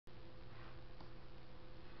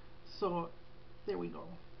So there we go.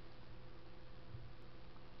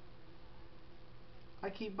 I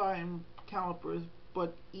keep buying calipers,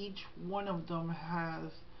 but each one of them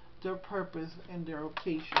has their purpose and their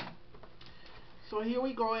occasion. So here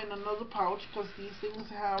we go in another pouch, because these things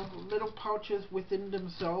have little pouches within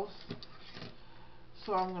themselves.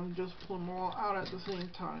 So I'm going to just pull them all out at the same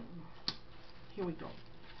time. Here we go.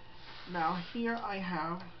 Now here I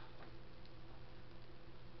have,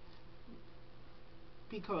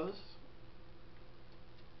 because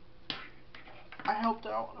I helped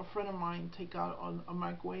out a friend of mine take out a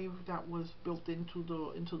microwave that was built into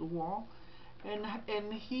the wall, and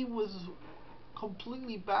he was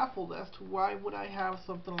completely baffled as to why would I have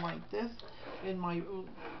something like this in my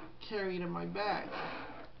carried in my bag.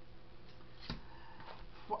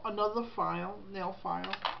 For another file, nail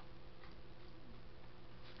file,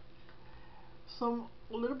 a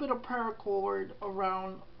little bit of paracord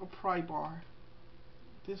around a pry bar.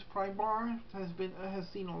 This pry bar has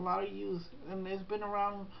seen a lot of use, and it's been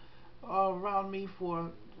around me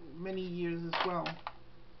for many years as well.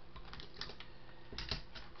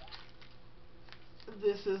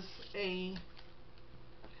 This is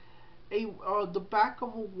the back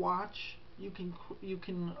of a watch. You can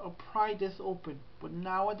pry this open, but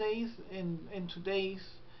nowadays in today's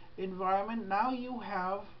environment, now you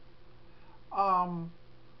have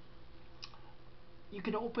you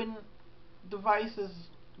can open devices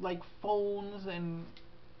like phones and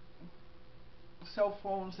cell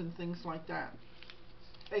phones and things like that.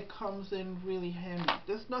 It comes in really handy.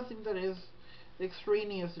 There's nothing that is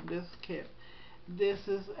extraneous in this kit. This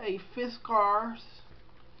is a Fiskars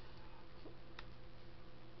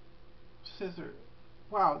scissor.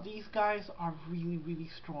 Wow, these guys are really, really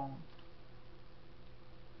strong.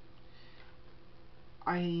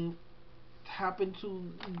 I happened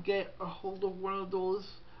to get a hold of one of those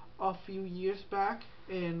a few years back,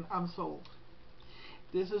 and I'm sold.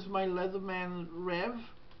 This is my Leatherman Rev.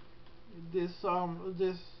 This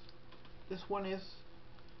one is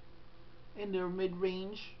in their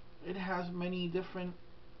mid-range. It has many different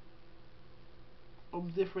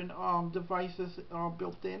devices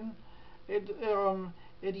built in.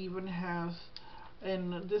 It even has,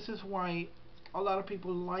 and this is why a lot of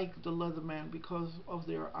people like the Leatherman, because of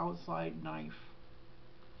their outside knife.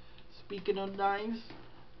 Speaking of knives,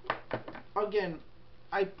 again,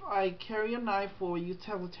 I carry a knife for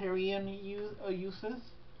utilitarian uses,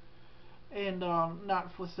 and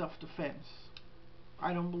not for self-defense.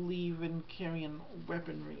 I don't believe in carrying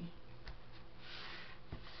weaponry.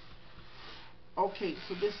 Okay,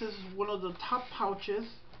 so this is one of the top pouches.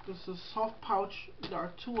 This is a soft pouch. There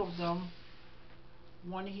are two of them.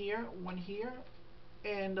 One here,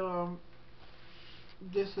 and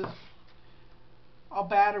this is a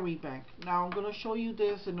battery bank. Now I'm going to show you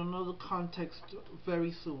this in another context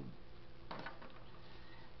very soon.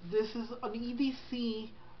 This is an EDC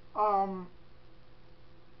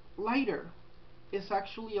lighter. It's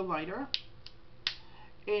actually a lighter,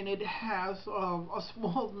 and it has a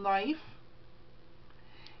small knife.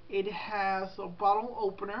 It has a bottle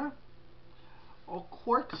opener, a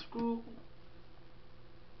corkscrew,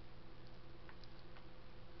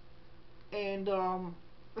 and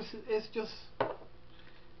it's just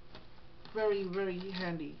very, very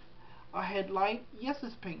handy. A headlight, yes,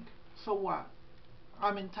 it's pink. So what?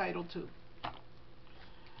 I'm entitled to.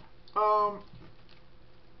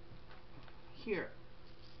 Here,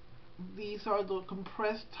 these are the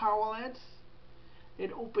compressed towelettes.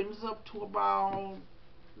 It opens up to about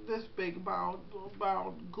this big, about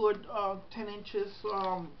good 10 inches.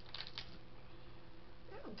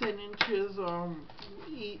 10 inches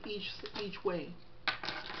each way.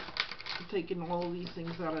 I'm taking all of these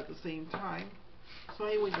things out at the same time. So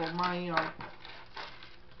here we go. My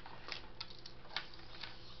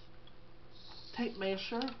tape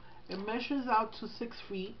measure. It measures out to 6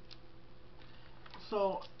 feet.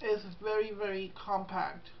 So it's very, very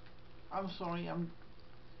compact. I'm sorry.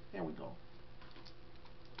 There we go.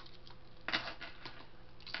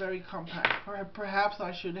 Very compact. Perhaps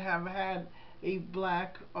I should have had a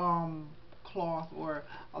black cloth, or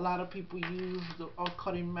a lot of people use the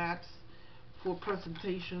cutting mats for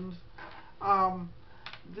presentations. I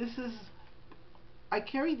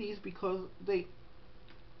carry these because they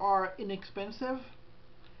are inexpensive.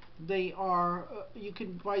 They are you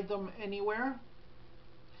can buy them anywhere,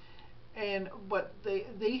 but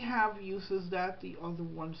they have uses that the other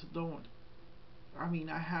ones don't. I mean,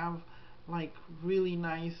 I have like really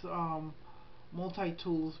nice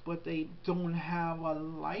multi-tools, but they don't have a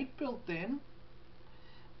light built in.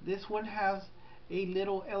 This one has a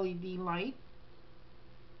little LED light,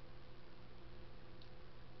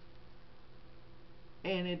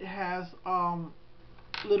 and it has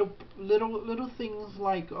little things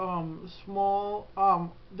like small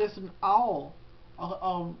there's an owl, uh,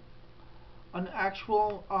 um an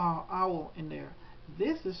actual owl in there.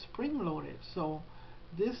 This is spring loaded, so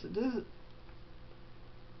this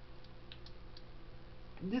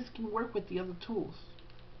this can work with the other tools.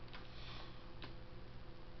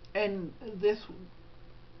 And this,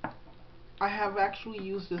 I have actually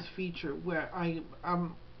used this feature where I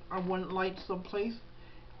want light someplace,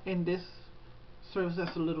 and this serves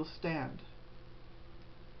as a little stand.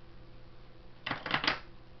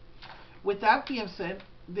 With that being said,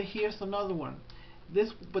 here's another one.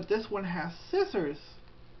 But this one has scissors,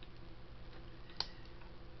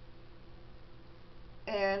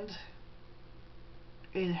 and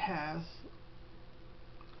it has,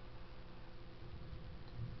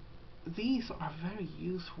 these are very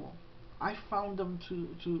useful. I found them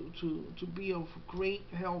to be of great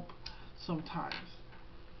help sometimes.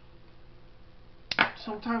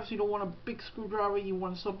 Sometimes you don't want a big screwdriver, you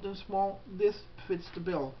want something small. This fits the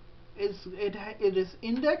bill. It is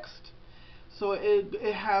indexed, so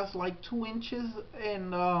it has like 2 inches,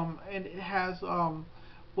 and it has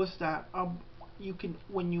what's that? You can,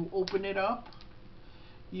 when you open it up,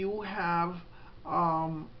 you have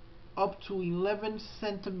up to 11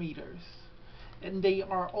 centimeters, and they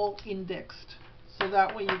are all indexed, so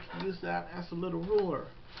that way you can use that as a little ruler.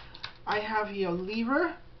 I have here a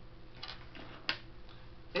lever,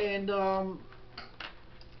 and I'm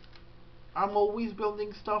always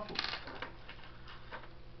building stuff.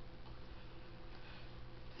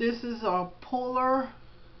 This is a polar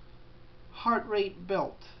heart rate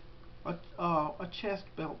belt, a chest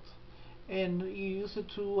belt, and you use it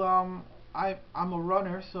to I'm a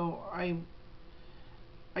runner, so I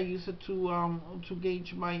use it to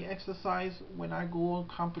gauge my exercise when I go on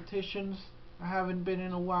competitions. I haven't been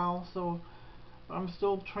in a while, so I'm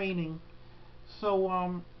still training.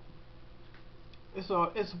 So it's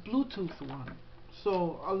a Bluetooth one.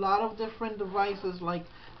 So a lot of different devices, like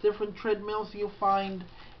different treadmills you'll find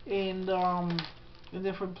in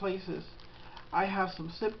different places. I have some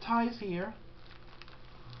zip ties here,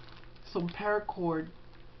 some paracord,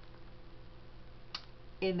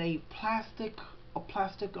 in a plastic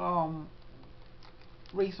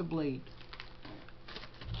razor blade.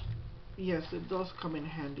 Yes, it does come in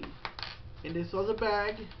handy. In this other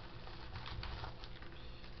bag,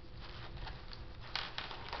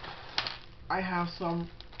 I have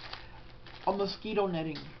a mosquito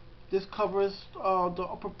netting. This covers the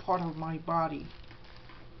upper part of my body.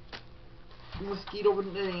 Mosquito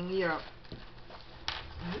netting, yeah.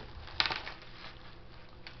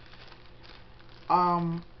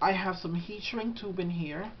 I have some heat shrink tube in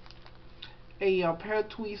here, a pair of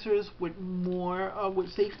tweezers with with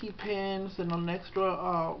safety pins, and an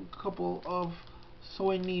extra couple of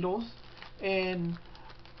sewing needles, and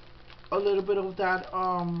a little bit of that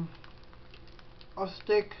a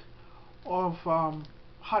stick of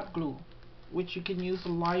hot glue, which you can use a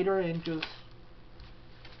lighter and just.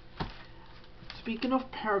 Speaking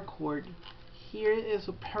of paracord, here is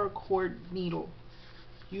a paracord needle.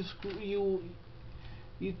 You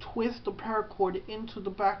twist the paracord into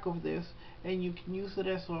the back of this, and you can use it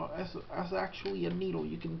as actually a needle.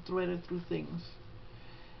 You can thread it through things.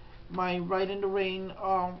 My Ride in the Rain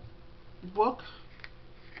book,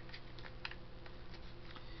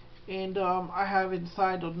 and I have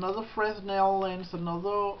inside another Fresnel lens,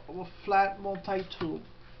 another flat multi-tool,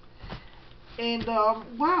 and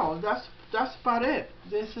wow, that's about it.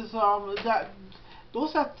 This is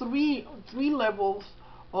those are three levels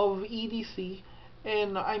of EDC,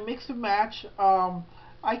 and I mix and match.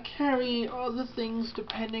 I carry other things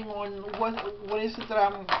depending on what is it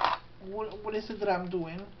that I'm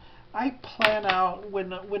doing. I plan out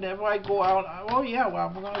whenever I go out. Oh yeah, well,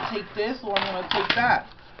 I'm gonna take this, or I'm gonna take that.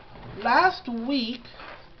 Last week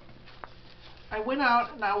I went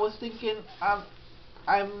out and I was thinking I'm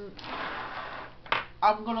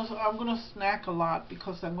gonna snack a lot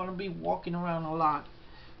because I'm gonna be walking around a lot.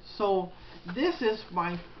 So this is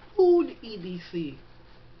my food EDC.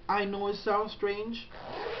 I know it sounds strange,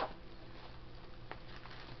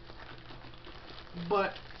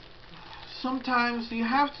 but sometimes you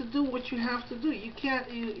have to do what you have to do. You can't.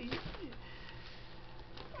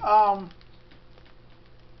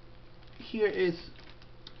 Here is,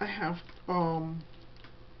 I have one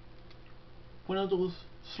of those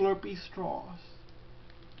Slurpee straws.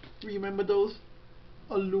 Remember those?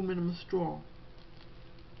 Aluminum straw.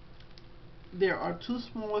 There are 2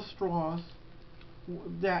 smaller straws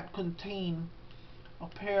that contain a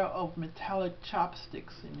pair of metallic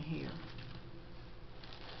chopsticks in here.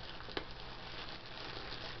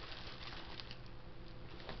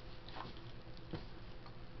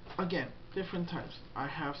 again, different types. I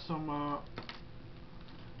have some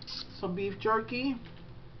beef jerky.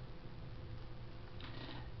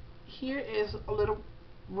 Here is a little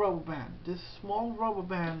rubber band. This small rubber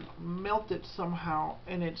band melted somehow,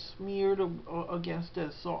 and it's smeared against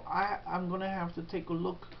this. So I'm gonna have to take a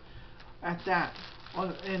look at that.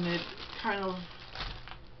 And it kind of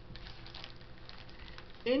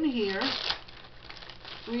in here.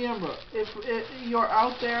 Remember, if you're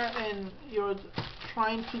out there and you're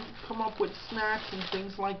trying to come up with snacks and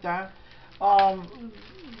things like that,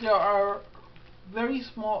 there are very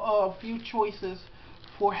small few choices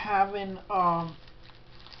for having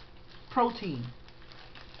protein.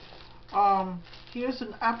 Here's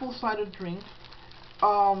an apple cider drink.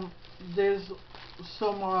 There's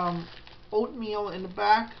some oatmeal in the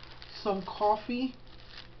back, some coffee.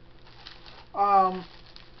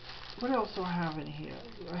 What else do I have in here?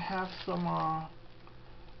 I have some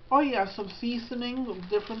oh yeah, some seasoning of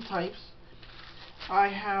different types. I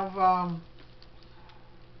have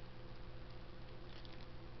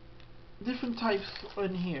different types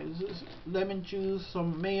in here. Lemon juice,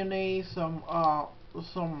 some mayonnaise, some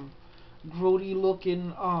grody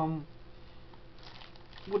looking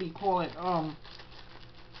what do you call it?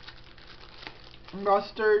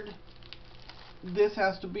 Mustard. This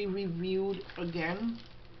has to be reviewed again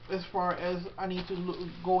as far as I need to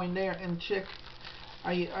go in there and check.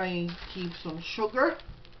 I keep some sugar.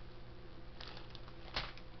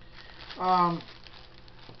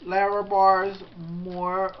 Lara bars,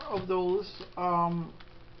 more of those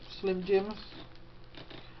Slim Jims.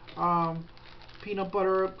 Peanut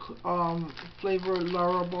butter flavored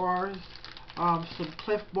Lara bars. Some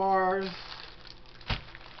Cliff bars.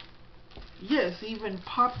 Yes, even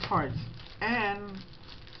Pop Tarts and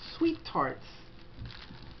Sweet Tarts.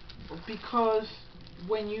 Because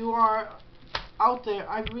when you are out there,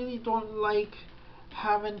 I really don't like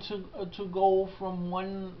having to go from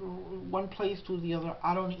one place to the other.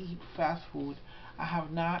 I don't eat fast food. I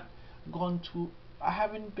have not gone to. I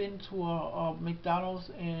haven't been to a McDonald's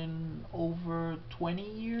in over 20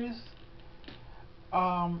 years.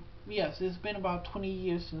 Yes, it's been about 20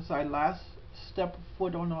 years since I last stepped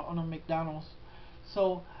foot on a McDonald's.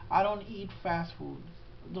 So I don't eat fast food.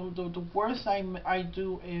 The worst I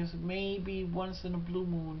do is maybe once in a blue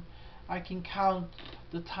moon. I can count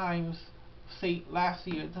the times, say last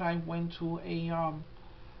year, that I went to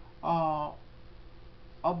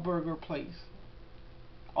a burger place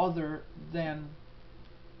other than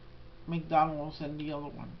McDonald's and the other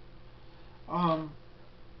one.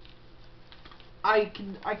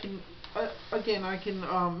 Again, I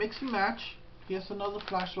can mix and match. Here's another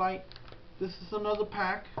flashlight. This is another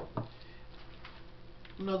pack.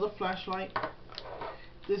 Another flashlight.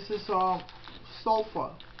 This is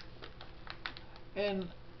sulfur. And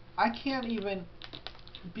I can't even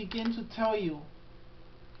begin to tell you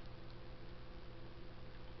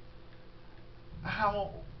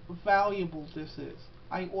how valuable this is.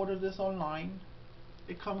 I ordered this online.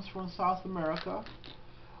 It comes from South America.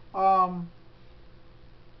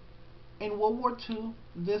 In World War II,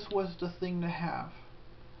 this was the thing to have.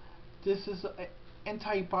 This is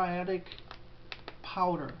antibiotic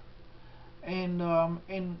powder, and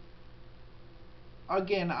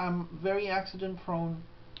again, I'm very accident prone.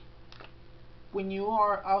 When you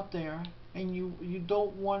are out there and you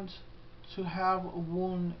don't want to have a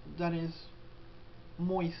wound that is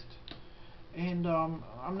moist, and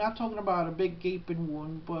I'm not talking about a big gaping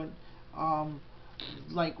wound, but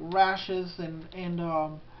like rashes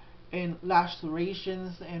and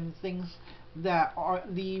lacerations and things that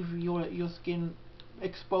leave your skin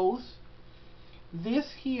exposed.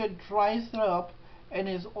 This here dries it up and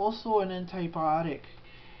is also an antibiotic.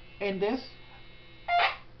 And this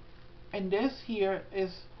here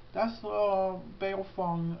is that's a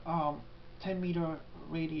Baofeng 10-meter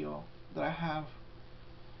radio that I have,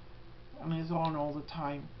 and is on all the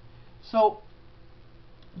time. So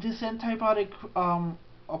this antibiotic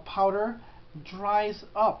powder dries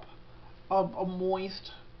up a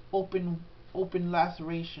moist open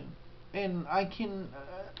laceration, and I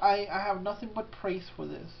have nothing but praise for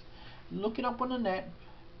this. Look it up on the net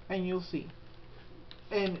and you'll see,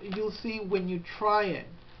 when you try it,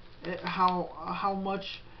 how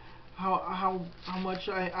much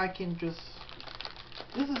I can just.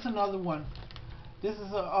 This is another one. This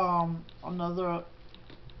is another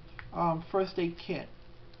first aid kit.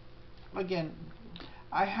 Again,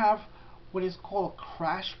 I have what is called a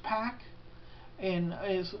crash pack, and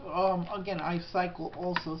is again, I cycle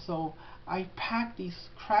also, so I pack these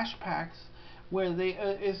crash packs where they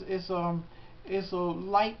is a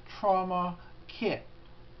light trauma kit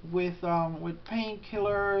with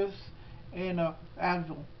painkillers and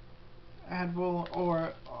Advil. Advil,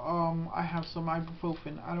 or I have some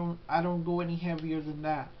ibuprofen. I don't go any heavier than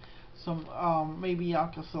that. Some maybe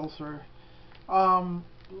Alka-Seltzer. Um,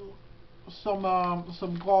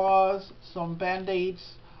 some gauze, some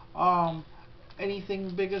band-aids, um,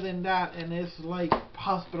 anything bigger than that, and it's like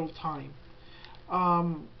hospital time.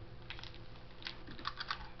 Um,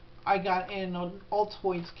 I got in an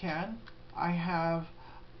Altoids can. I have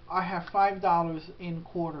 $5 in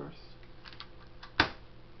quarters.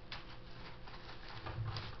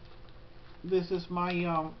 This is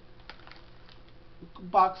my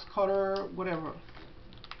box cutter, whatever.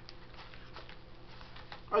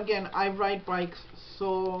 Again, I ride bikes,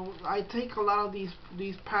 so I take a lot of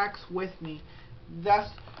these packs with me. That's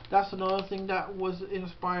that's another thing that was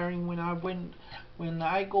inspiring when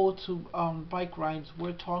I go to bike rides.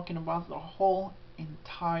 We're talking about the whole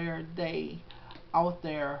entire day out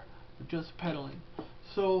there just pedaling.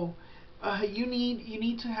 So you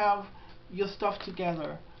need to have your stuff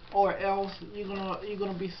together, or else you're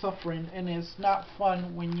gonna be suffering, and it's not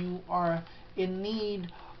fun when you are in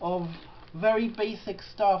need of very basic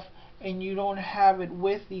stuff and you don't have it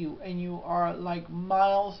with you, and you are like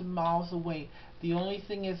miles and miles away. The only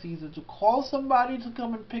thing is either to call somebody to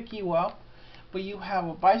come and pick you up, but you have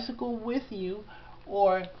a bicycle with you,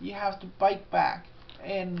 or you have to bike back.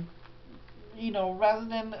 And rather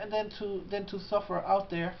than to suffer out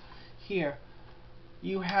there, here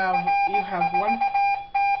you have one.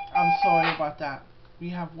 I'm sorry about that. We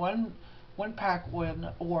have one pack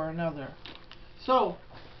or another. So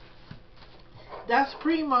that's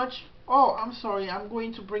pretty much. Oh, I'm sorry. I'm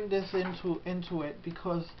going to bring this into it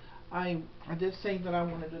because I did say that I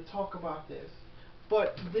wanted to talk about this,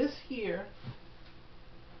 but this here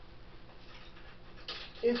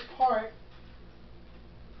is part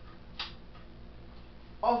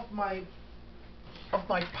of my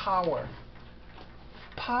power.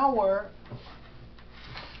 Power.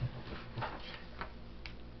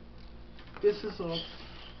 This is a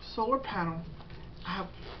solar panel. I have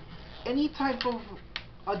any type of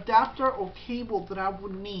adapter or cable that I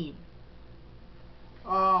would need.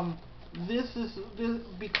 This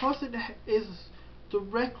because it is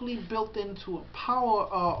directly built into a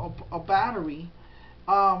power a battery.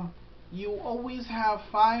 You always have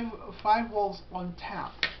 5 volts on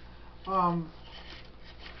tap.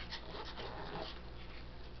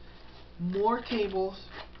 More cables.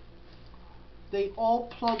 They all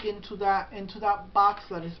plug into that box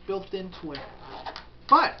that is built into it.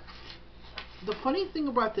 But the funny thing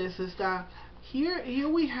about this is that here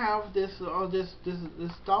we have this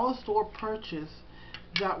dollar store purchase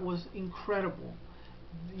that was incredible.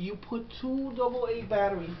 You put 2 AA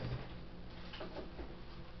batteries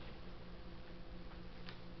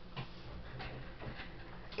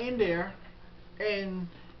in there, and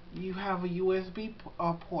you have a USB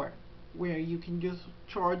port where you can just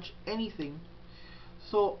charge anything.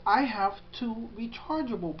 So I have 2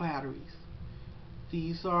 rechargeable batteries.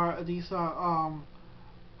 These are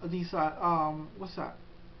what's that?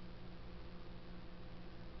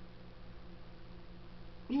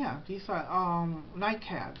 Yeah, these are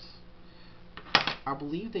nightcabs. I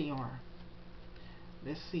believe they are.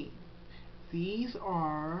 Let's see. These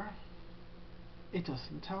are. It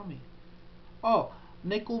doesn't tell me. Oh,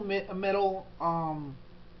 nickel metal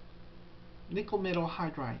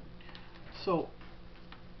hydride. So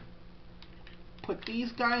put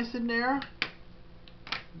these guys in there.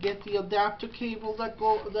 Get the adapter cable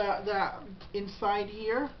that inside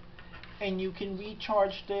here, and you can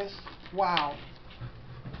recharge this. Wow.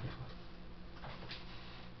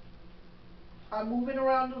 I'm moving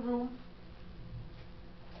around the room.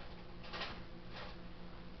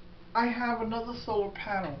 I have another solar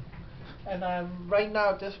panel, and right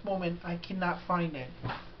now at this moment I cannot find it.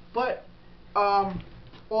 But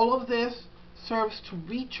all of this serves to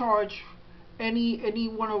recharge any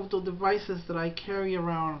one of the devices that I carry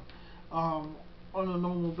around on a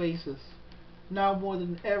normal basis. Now more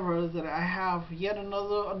than ever that I have yet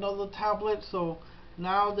another tablet, so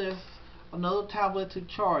now there's another tablet to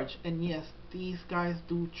charge, and yes, these guys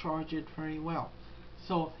do charge it very well.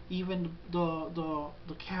 So even the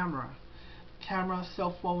camera,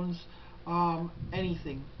 cell phones,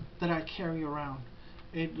 anything that I carry around,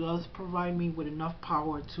 it does provide me with enough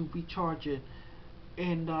power to recharge it,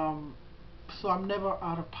 and so I'm never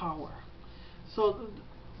out of power. So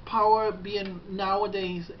power being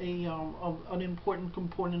nowadays an important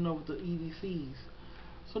component of the EDCs.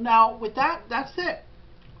 So now with that, that's it.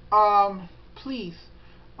 Please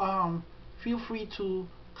feel free to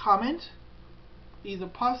comment, either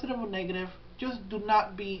positive or negative. Just do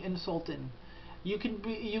not be insulting. You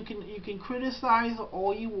can criticize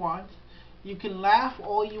all you want. You can laugh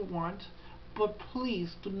all you want. But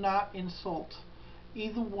please do not insult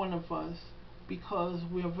either one of us, because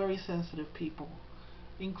we are very sensitive people,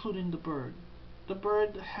 including the bird. The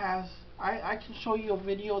bird has, I can show you a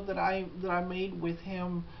video that I made with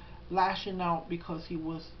him lashing out because he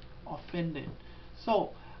was offended.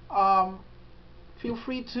 So feel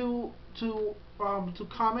free to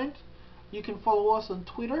comment. You can follow us on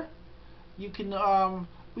Twitter. You can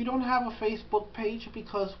we don't have a Facebook page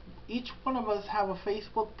because each one of us have a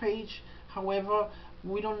Facebook page. However,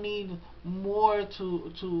 we don't need more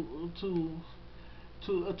to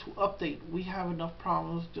update. We have enough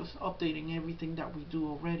problems just updating everything that we do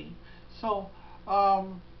already. So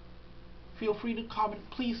feel free to comment.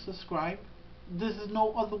 Please subscribe. This is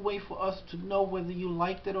no other way for us to know whether you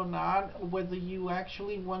liked it or not, or whether you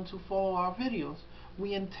actually want to follow our videos.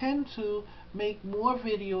 We intend to make more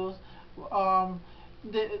videos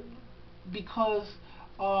because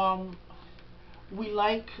we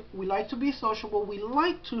like to be sociable. We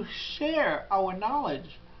like to share our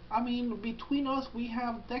knowledge. I mean, between us, we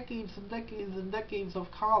have decades and decades and decades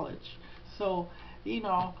of college. So, you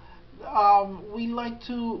know, we like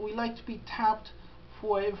to be tapped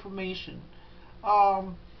for information.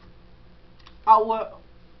 Um, our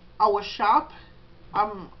our shop,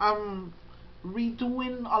 I'm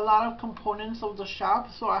redoing a lot of components of the shop,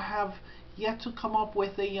 so I have yet to come up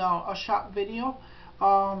with a shop video.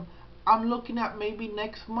 Um, I'm looking at maybe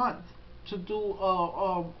next month to do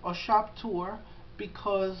a shop tour,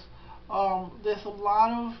 because there's a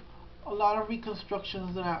lot of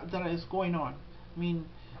reconstructions that is going on. I mean,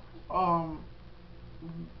 um,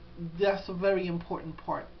 that's a very important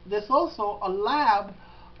part. There's also a lab,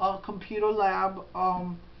 a computer lab,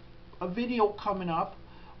 a video coming up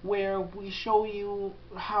where we show you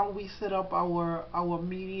how we set up our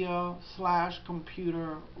media slash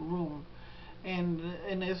computer room, and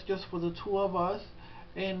it's just for the two of us,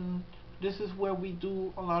 and this is where we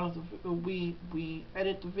do a lot of the we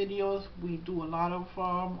edit the videos, we do a lot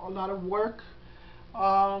of work,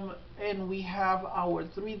 and we have our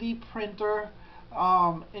 3D printer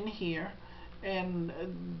in here, and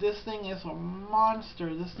this thing is a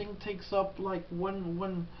monster. This thing takes up like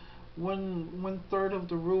one third of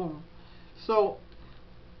the room. So,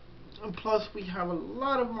 and plus we have a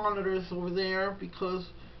lot of monitors over there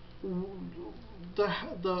because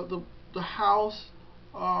the the house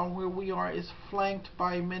where we are is flanked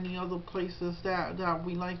by many other places that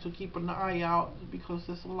we like to keep an eye out, because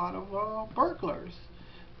there's a lot of burglars.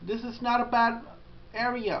 This is not a bad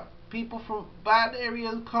area. People from bad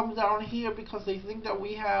areas come down here because they think that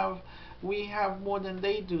we have more than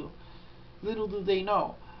they do. Little do they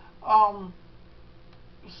know. Um,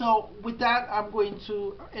 so with that, I'm going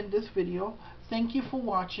to end this video. Thank you for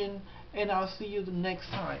watching, and I'll see you the next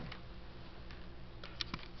time.